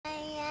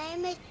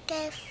is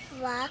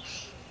Tshuwah,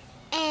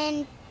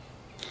 and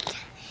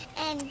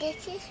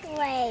this is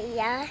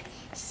Rhea.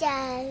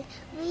 So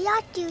we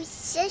are two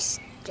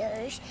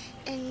sisters,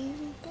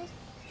 and this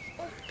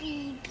is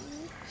Bibi.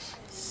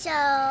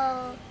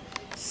 So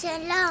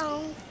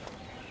shalom.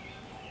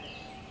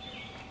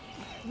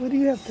 What do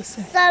you have to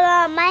say?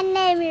 Shalom. My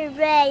name is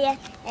Rhea,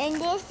 and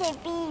this is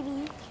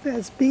Bibi.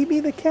 That's Bibi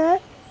the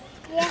cat?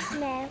 Yes,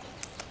 ma'am.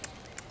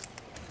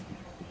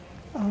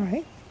 All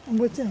right. And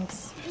what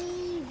else? Bibi.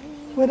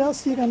 What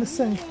else are you going to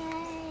say?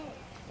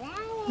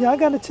 Y'all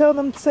got to tell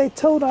them, say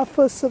Toda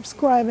for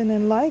subscribing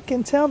and like,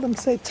 and tell them,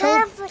 say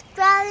Toda.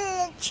 Subscribe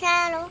to the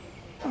channel.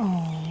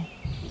 Oh,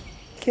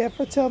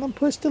 careful, tell them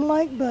push the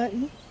like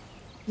button.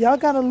 Y'all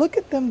got to look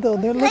at them, though.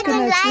 They're looking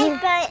at you.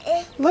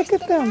 Look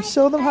at them.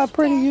 Show them how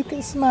pretty you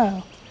can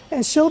smile.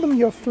 And show them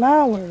your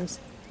flowers.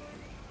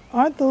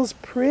 Aren't those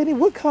pretty?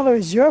 What color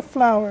is your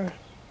flower?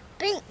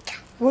 Pink.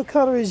 What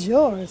color is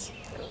yours?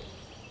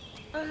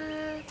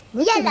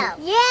 Yellow.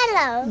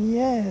 Yellow.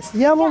 Yes,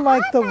 yellow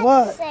like the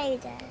what? Say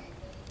that.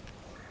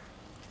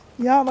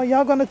 Y'all, are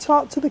y'all going to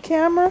talk to the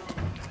camera?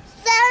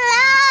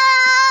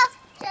 Shalom.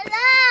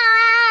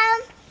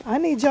 Shalom. I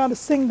need y'all to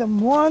sing them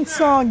one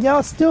song.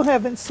 Y'all still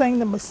haven't sang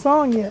them a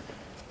song yet.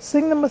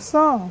 Sing them a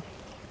song.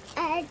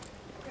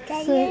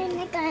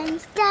 Diana gonna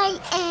stay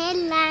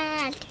in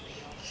line.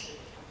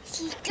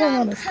 She's Hang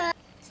on gonna a come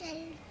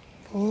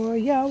For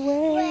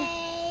Yahweh.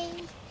 away.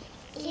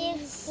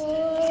 It's for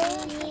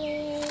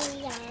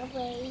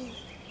Yahweh.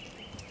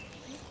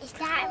 Is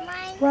that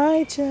right?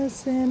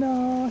 Righteous in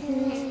all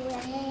his.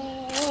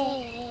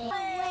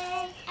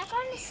 I'm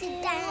gonna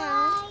sit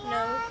down.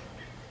 No.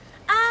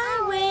 I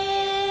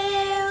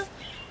will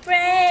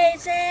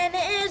praise and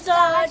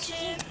exalt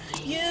you.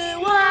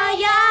 You are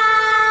Yah.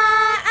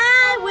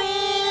 I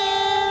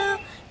will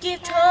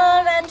give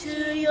Torah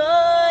to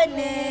your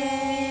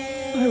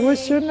name. Hey,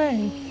 what's your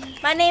name?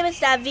 My name is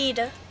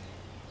Davida.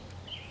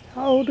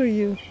 How old are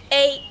you?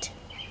 8.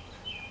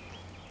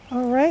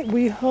 All right,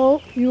 we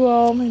hope you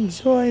all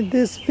enjoyed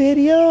this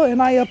video,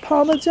 and I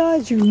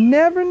apologize. You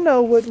never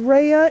know what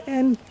Rhea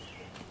and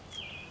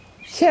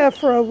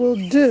Kefra will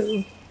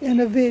do in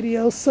a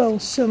video. So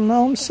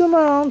shalom,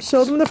 shalom.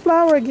 Show them the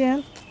flower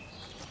again.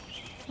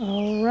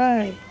 All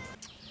right.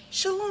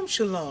 Shalom,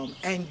 shalom,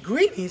 and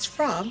greetings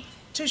from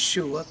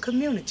Tshuwah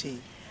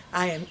community.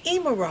 I am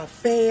Ima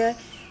Rafea,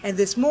 and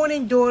this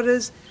morning,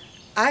 daughters,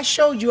 I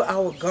showed you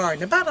our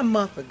garden about a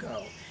month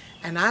ago,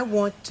 and I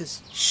want to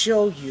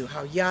show you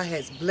how Yah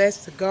has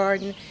blessed the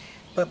garden.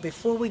 But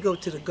before we go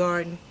to the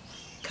garden,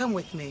 come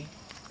with me.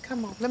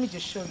 Come on, let me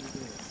just show you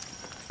this.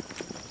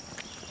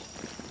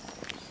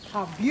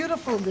 How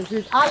beautiful this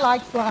is. I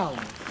like flowers.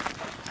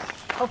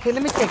 Okay,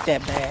 let me take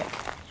that back.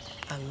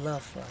 I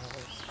love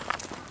flowers.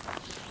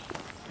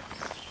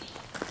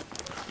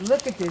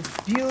 Look at this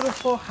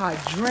beautiful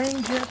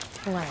hydrangea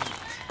plant.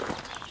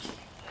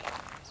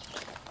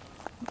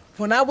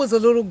 When I was a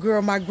little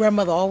girl, my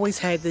grandmother always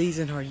had these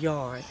in her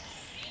yard.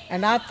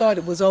 And I thought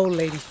it was old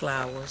lady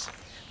flowers.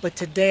 But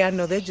today I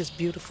know they're just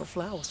beautiful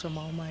flowers from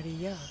Almighty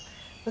Yah.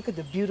 Look at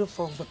the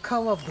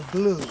color of the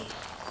blue.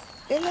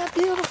 Isn't that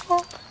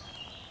beautiful?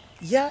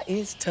 Yah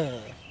is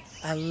tough.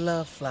 I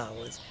love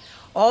flowers.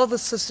 All the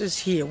sisters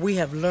here, we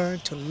have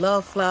learned to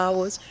love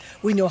flowers.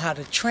 We know how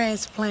to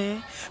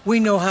transplant. We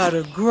know how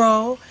to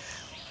grow.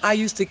 I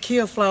used to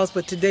kill flowers,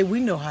 but today we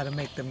know how to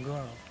make them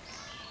grow.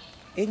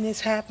 Isn't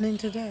this happening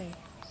today?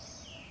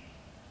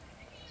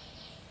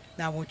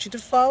 Now I want you to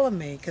follow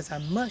me because I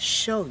must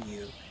show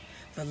you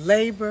the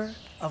labor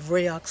of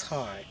Rayak's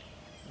heart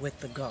with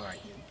the garden.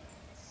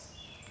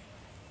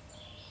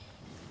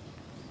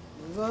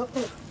 Look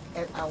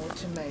at our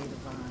tomato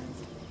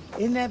vines.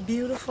 Isn't that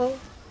beautiful?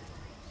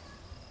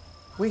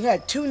 We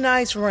had 2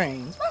 nice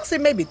rains, I'll say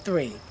maybe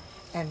 3.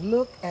 And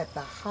look at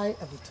the height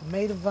of the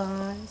tomato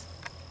vines.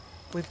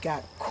 We've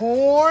got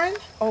corn.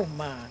 Oh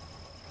my.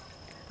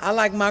 I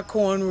like my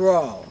corn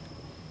raw.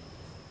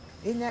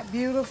 Isn't that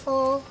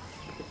beautiful?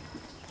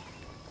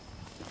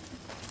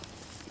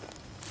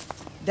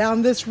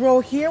 Down this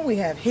row here, we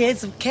have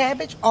heads of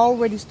cabbage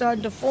already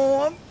starting to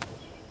form.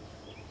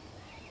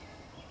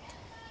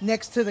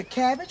 Next to the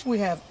cabbage, we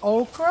have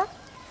okra.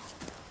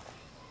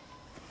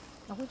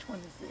 Now, which one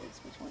is this?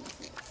 Which one is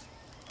this?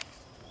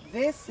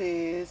 This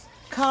is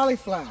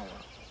cauliflower.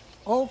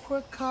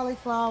 Okra,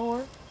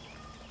 cauliflower.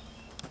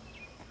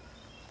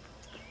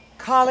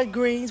 Collard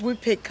greens. We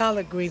picked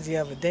collard greens the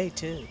other day,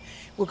 too.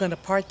 We're going to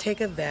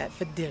partake of that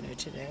for dinner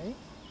today.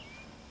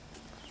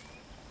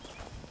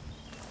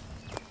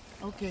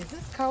 Okay, is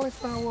this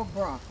cauliflower or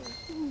broccoli?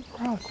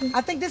 Broccoli.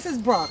 I think this is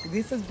broccoli.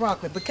 This is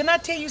broccoli. But can I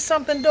tell you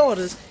something,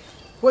 daughters?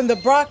 When the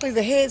broccoli,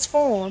 the heads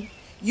form,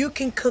 you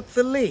can cook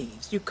the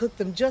leaves. You cook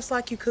them just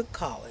like you cook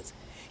collards.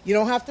 You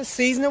don't have to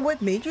season them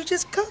with meat. You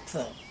just cook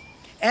them.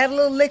 Add a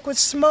little liquid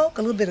smoke,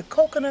 a little bit of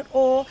coconut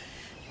oil.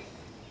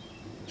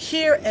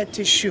 Here at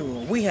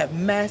Tshuwah, we have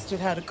mastered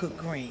how to cook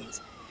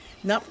greens.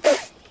 Not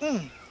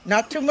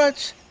too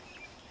much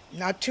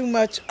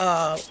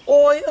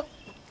oil.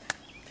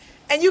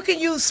 And you can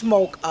use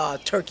smoked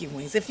turkey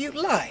wings if you'd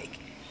like.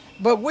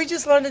 But we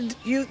just learn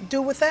to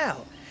do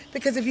without.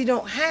 Because if you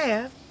don't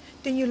have,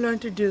 then you learn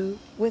to do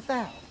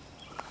without.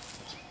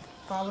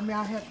 Follow me.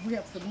 We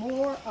have some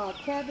more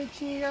cabbage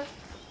here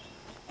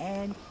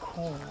and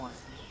corn.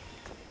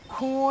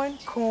 Corn,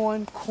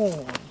 corn,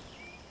 corn.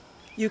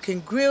 You can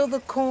grill the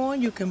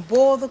corn, you can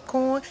boil the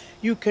corn,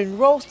 you can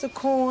roast the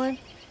corn.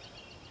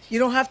 You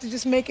don't have to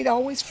just make it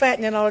always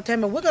fattening all the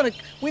time. And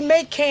we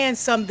may can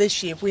some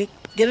this year. If we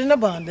get in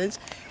abundance,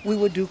 we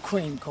will do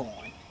cream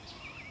corn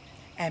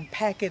and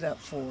pack it up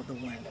for the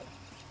winter.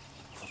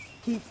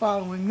 Keep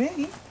following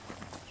me.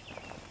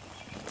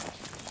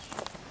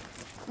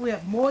 We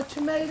have more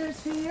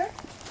tomatoes here.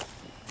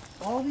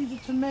 All these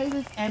are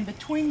tomatoes, and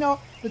between the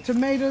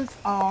tomatoes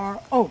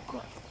are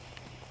okra.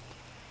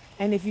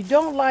 And if you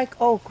don't like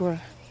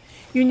okra,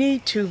 you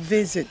need to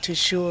visit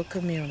Tshuwah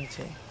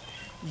community.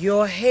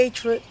 Your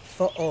hatred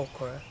for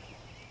okra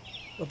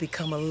will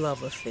become a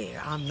love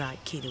affair. I'm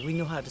not kidding. We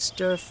know how to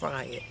stir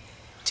fry it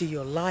to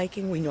your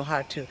liking. We know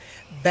how to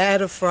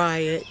batter fry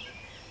it.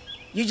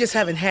 You just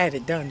haven't had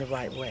it done the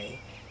right way.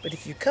 But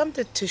if you come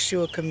to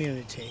Tshuwah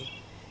community,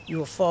 you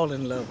will fall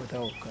in love with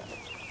okra.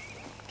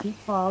 Keep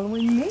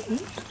following me.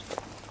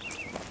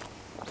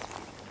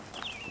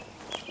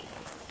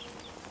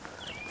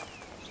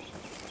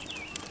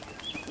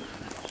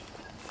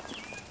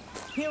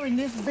 Here in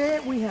this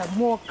bed we have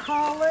more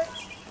collards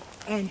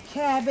and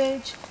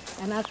cabbage,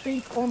 and I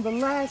think on the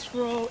last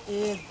row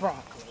is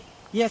broccoli.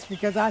 Yes,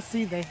 because I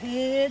see the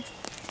heads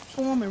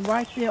forming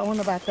right there on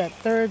about that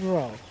third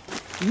row.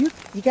 You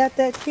got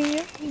that,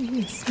 kid?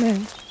 Yes,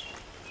 ma'am.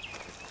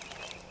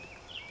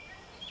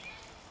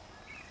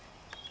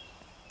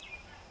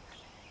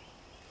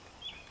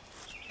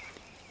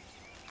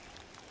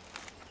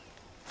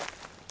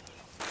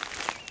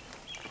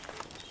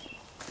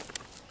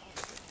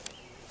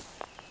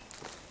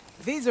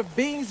 These are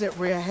beans that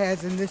Rhea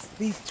has in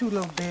these two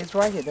little beds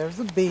right here. There's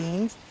the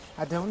beans.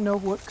 I don't know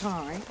what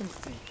kind. Let me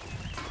see.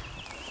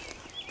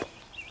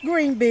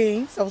 Green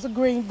beans. Those are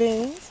green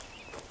beans.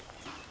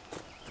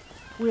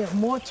 We have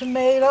more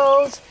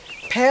tomatoes,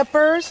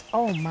 peppers.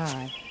 Oh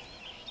my.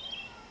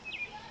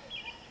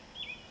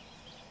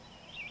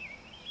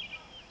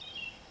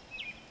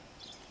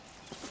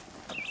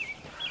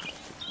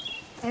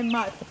 And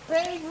my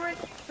favorite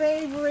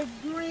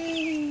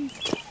greens.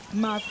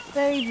 My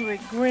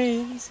favorite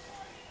greens.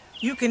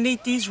 You can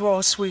eat these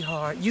raw,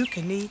 sweetheart. You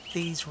can eat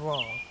these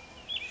raw.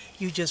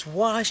 You just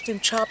wash them,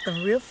 chop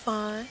them real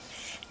fine,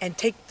 and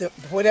take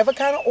whatever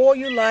kind of oil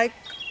you like,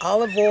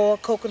 olive oil,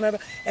 coconut,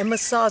 and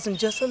massage them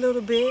just a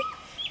little bit.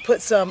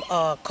 Put some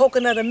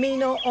coconut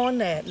amino on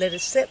that. Let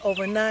it sit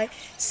overnight.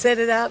 Set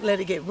it out.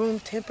 Let it get room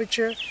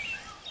temperature.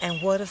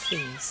 And what a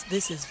feast.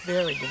 This is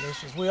very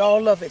delicious. We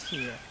all love it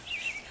here.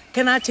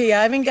 Can I tell you,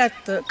 I even got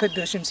the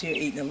Kadushim's here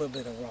eating a little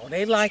bit of raw.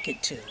 They like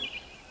it too.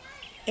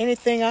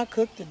 Anything I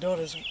cook, the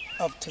daughters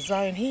of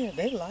Zion here,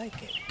 they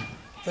like it.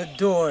 The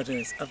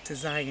daughters of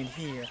Zion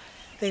here,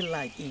 they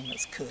like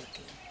Emma's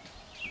cooking.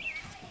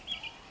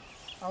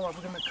 All right,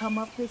 we're going to come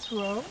up this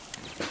row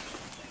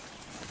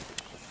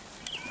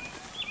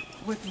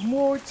with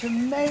more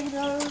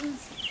tomatoes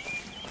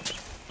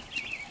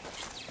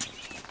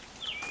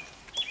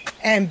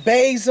and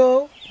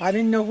basil. I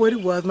didn't know what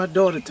it was. My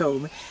daughter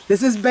told me.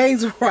 This is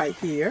basil right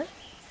here.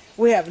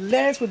 We have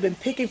lettuce. We've been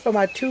picking from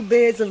our 2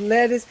 beds of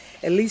lettuce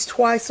at least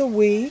twice a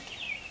week.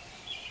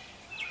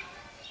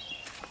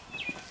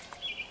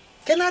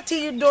 Can I tell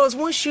you, daughters,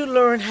 once you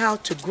learn how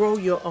to grow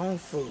your own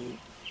food,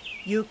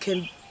 you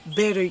can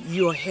better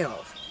your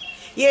health.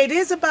 Yeah, it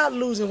is about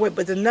losing weight,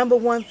 but the number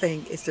one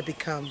thing is to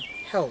become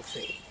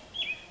healthy.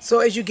 So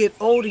as you get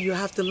older, you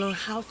have to learn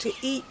how to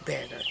eat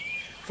better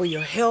for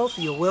your health,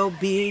 your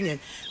well-being. And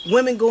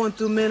women going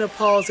through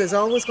menopause, there's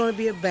always going to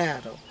be a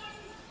battle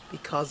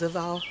because of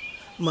our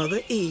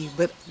Mother Eve.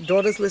 But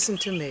daughters, listen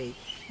to me.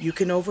 You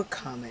can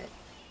overcome it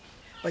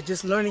by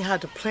just learning how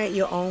to plant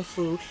your own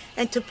food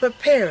and to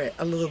prepare it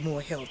a little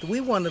more healthy.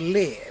 We want to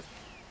live.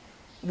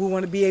 We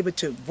want to be able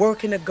to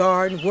work in the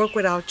garden, work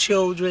with our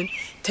children,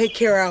 take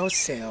care of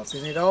ourselves.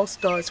 And it all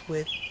starts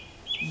with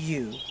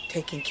you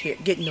taking care,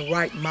 getting the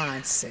right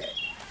mindset.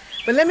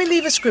 But let me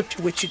leave a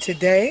scripture with you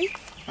today.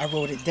 I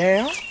wrote it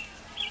down.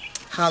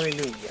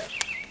 Hallelujah.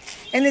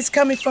 And it's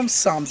coming from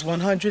Psalms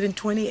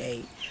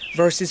 128,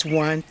 verses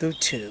 1 through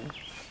 2.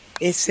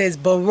 It says,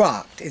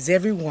 Barak is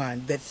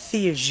everyone that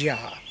fears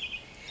Yah,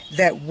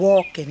 that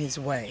walk in his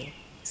way.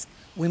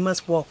 We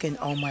must walk in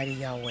Almighty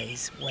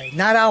Yahweh's way,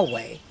 not our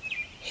way,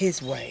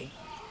 his way.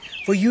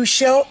 For you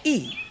shall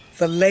eat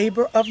the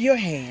labor of your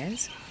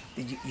hands.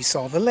 You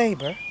saw the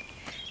labor.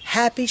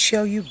 Happy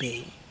shall you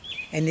be,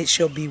 and it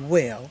shall be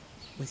well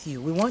with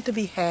you. We want to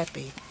be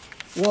happy,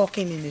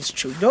 walking in this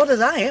truth. Daughters,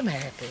 I am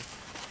happy.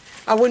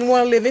 I wouldn't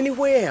want to live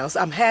anywhere else.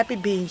 I'm happy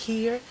being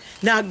here,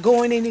 not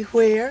going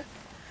anywhere.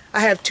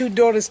 I have 2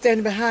 daughters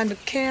standing behind the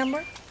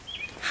camera.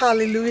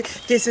 Hallelujah.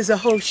 This is a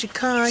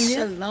Hoshikanya.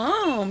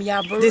 Shalom,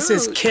 Yabarut. This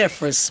is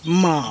Kefra's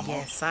mama.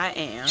 Yes, I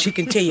am. She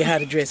can tell you how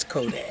to dress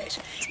Kodash.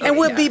 And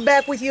we'll be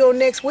back with you on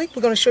next week.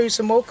 We're going to show you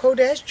some more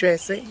Kodash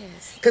dressing.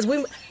 Yes. Because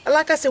And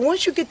like I said,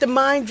 once you get the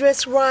mind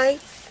dressed right,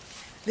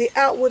 the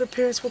outward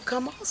appearance will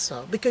come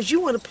also. Because you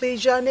want to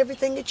please y'all in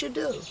everything that you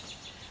do.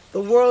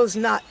 The world is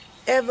not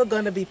ever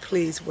going to be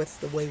pleased with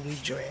the way we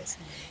dress.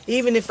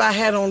 Even if I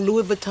had on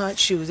Louis Vuitton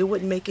shoes, it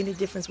wouldn't make any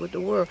difference with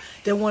the world.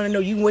 They want to know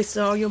you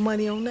wasted all your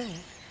money on that.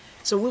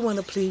 So we want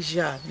to please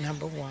y'all,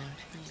 number one,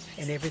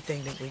 in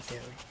everything that we do.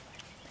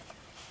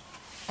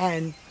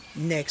 And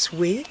next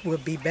week, we'll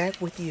be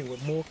back with you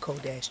with more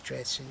Kodash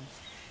dressing.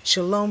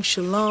 Shalom,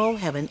 shalom.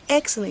 Have an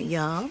excellent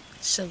yom.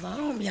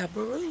 Shalom,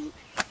 Yabaru.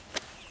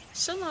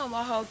 Shalom,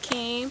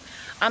 Ahakim.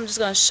 I'm just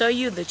going to show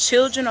you the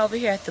children over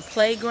here at the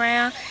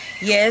playground.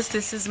 Yes,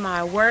 this is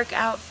my work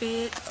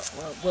outfit,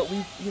 what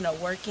we,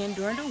 work in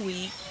during the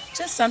week.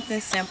 Just something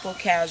simple,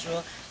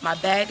 casual. My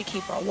bag to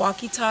keep our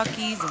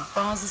walkie-talkies and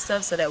phones and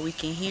stuff so that we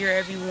can hear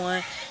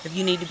everyone. If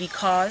you need to be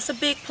called, it's a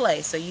big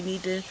place, so you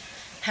need to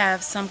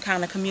have some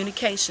kind of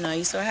communication on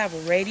you. So I have a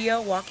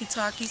radio,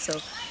 walkie-talkie, so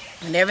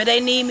whenever they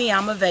need me,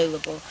 I'm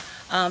available.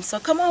 So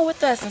come on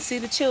with us and see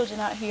the children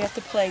out here at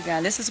the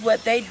playground. This is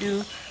what they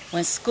do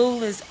when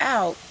school is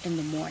out in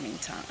the morning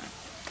time.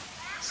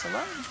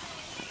 Shalom.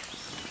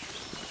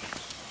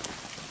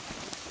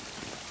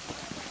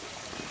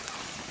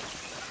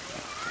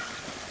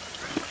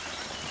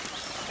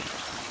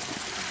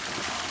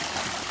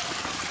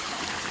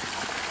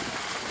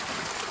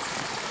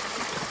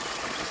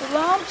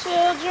 Shalom,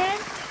 children.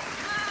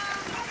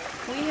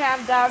 We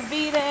have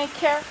Davida and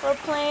Kefra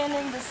playing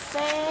in the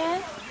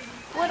sand.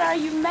 What are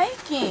you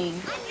making?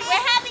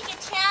 We're having a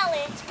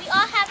challenge. We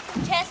all have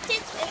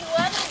contestants, and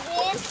whoever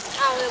wins,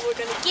 we're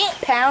going to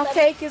get. Pound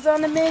cake is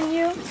on the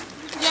menu?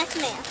 Yes,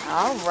 ma'am.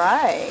 All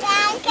right.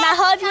 And I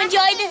hope you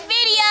enjoyed this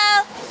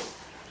video.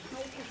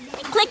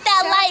 And click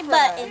that like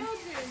button.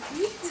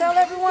 Tell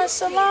everyone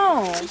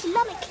shalom.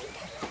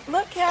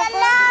 Look, Kefra.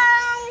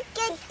 Shalom.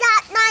 Click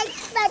that like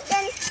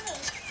button.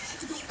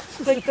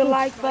 Click the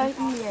like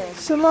button,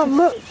 yes. Shalom,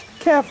 look,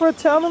 Kafra,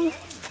 tell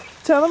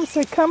them,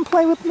 say, come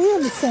play with me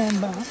in the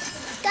sandbar.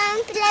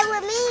 Come play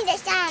with me in the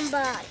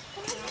sandbar.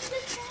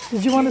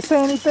 Did you want to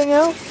say anything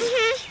else?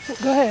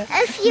 Go ahead.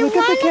 If you look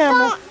at the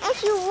camera.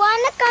 If you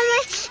want to come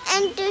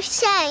and do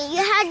sand,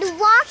 you have to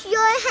wash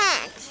your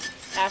hands.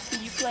 After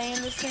you play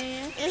in the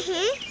sand?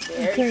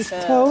 Okay,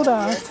 hold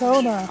on.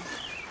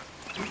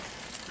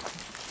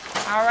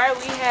 All right,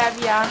 we have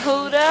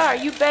Yahuda. Are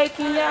you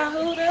baking,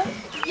 Yahuda?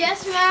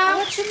 Yes, ma'am.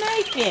 What you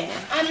making?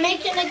 I'm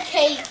making a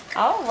cake.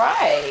 All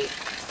right.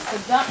 A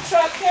dump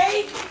truck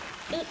cake?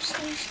 Oops.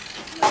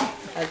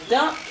 A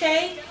dump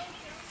cake?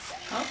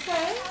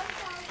 Okay.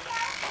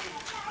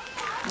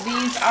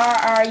 These are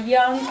our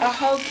young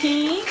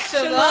Ahokim.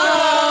 Shalom.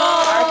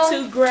 Our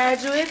two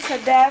graduates,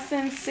 Hadassah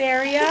and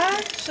Saria.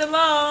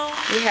 Shalom.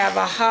 We have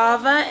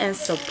Ahava and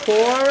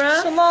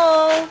Sephora.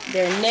 Shalom.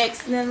 They're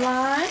next in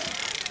line.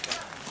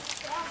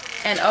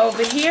 And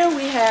over here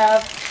we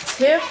have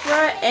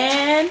Tifra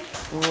and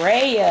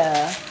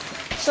Rhea.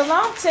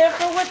 Shalom,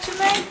 Tifra. What you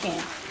making?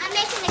 I'm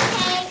making a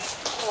cake.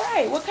 All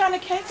right. What kind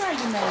of cake are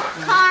you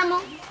making?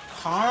 Caramel.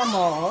 Caramel.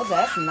 Oh,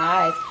 that's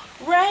nice.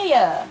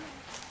 Rhea,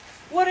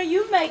 what are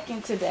you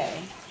making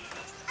today?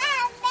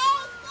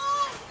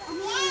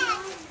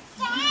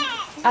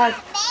 I'm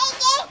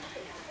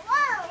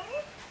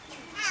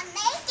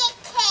making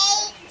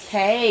cake.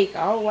 Cake.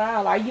 Oh,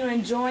 wow. Are you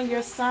enjoying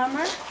your summer?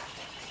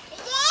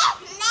 Yes,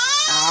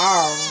 ma'am.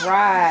 All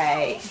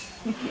right.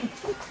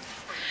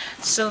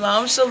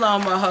 Shalom,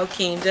 shalom,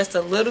 Mahokim. Just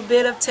a little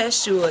bit of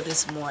Tshuwah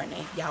this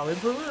morning. Yahweh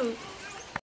Baruch.